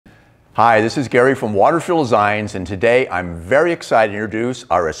Hi, this is Gary from WaterField Designs, and today I'm very excited to introduce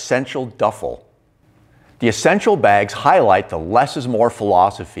our Essential Duffel. The Essential bags highlight the less is more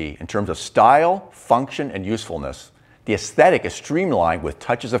philosophy in terms of style, function, and usefulness. The aesthetic is streamlined with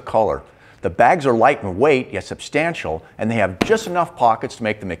touches of color. The bags are light in weight yet substantial, and they have just enough pockets to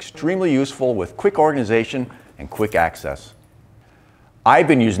make them extremely useful with quick organization and quick access. I've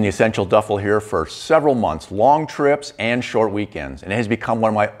been using the Essential Duffel here for several months, long trips and short weekends, and it has become one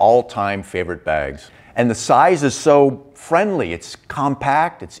of my all-time favorite bags. And the size is so friendly. It's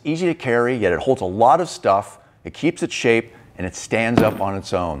compact, it's easy to carry, yet it holds a lot of stuff, it keeps its shape, and it stands up on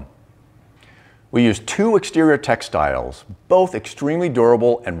its own. We use two exterior textiles, both extremely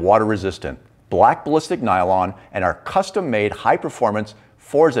durable and water resistant, black ballistic nylon and our custom-made high-performance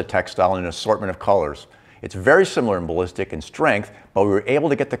Forza textile in an assortment of colors. It's very similar in ballistic and strength, but we were able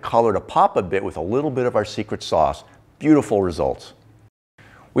to get the color to pop a bit with a little bit of our secret sauce. Beautiful results.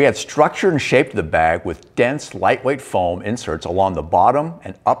 We add structure and shape to the bag with dense, lightweight foam inserts along the bottom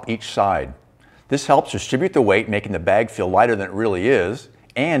and up each side. This helps distribute the weight, making the bag feel lighter than it really is,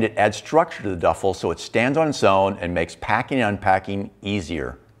 and it adds structure to the duffel so it stands on its own and makes packing and unpacking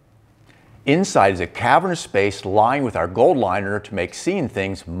easier. Inside is a cavernous space lined with our gold liner to make seeing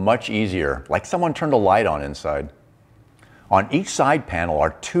things much easier, like someone turned a light on inside. On each side panel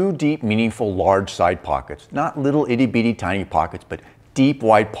are two deep, meaningful, large side pockets. Not little itty-bitty tiny pockets, but deep,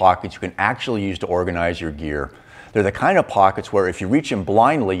 wide pockets you can actually use to organize your gear. They're the kind of pockets where if you reach in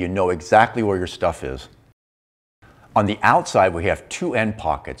blindly, you know exactly where your stuff is. On the outside, we have two end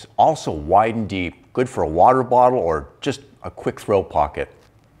pockets, also wide and deep, good for a water bottle or just a quick throw pocket.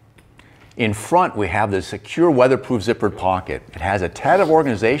 In front, we have the secure weatherproof zippered pocket. It has a tad of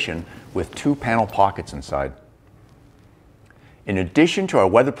organization with two panel pockets inside. In addition to our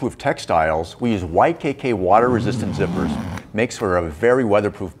weatherproof textiles, we use white KK water-resistant zippers. Makes for a very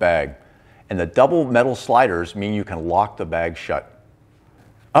weatherproof bag. And the double metal sliders mean you can lock the bag shut.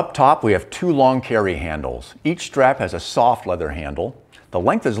 Up top, we have two long carry handles. Each strap has a soft leather handle. The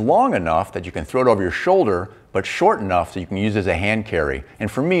length is long enough that you can throw it over your shoulder, but short enough so you can use it as a hand carry.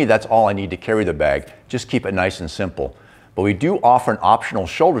 And for me, that's all I need to carry the bag. Just keep it nice and simple. But we do offer an optional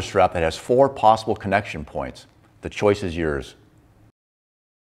shoulder strap that has 4 possible connection points. The choice is yours.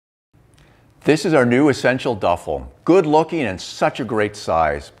 This is our new Essential Duffel. Good looking and such a great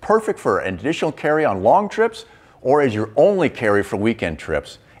size. Perfect for an additional carry on long trips or as your only carry for weekend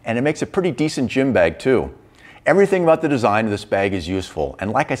trips. And it makes a pretty decent gym bag too. Everything about the design of this bag is useful,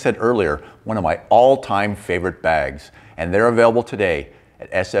 and like I said earlier, one of my all-time favorite bags, and they're available today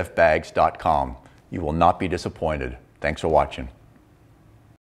at sfbags.com. You will not be disappointed. Thanks for watching.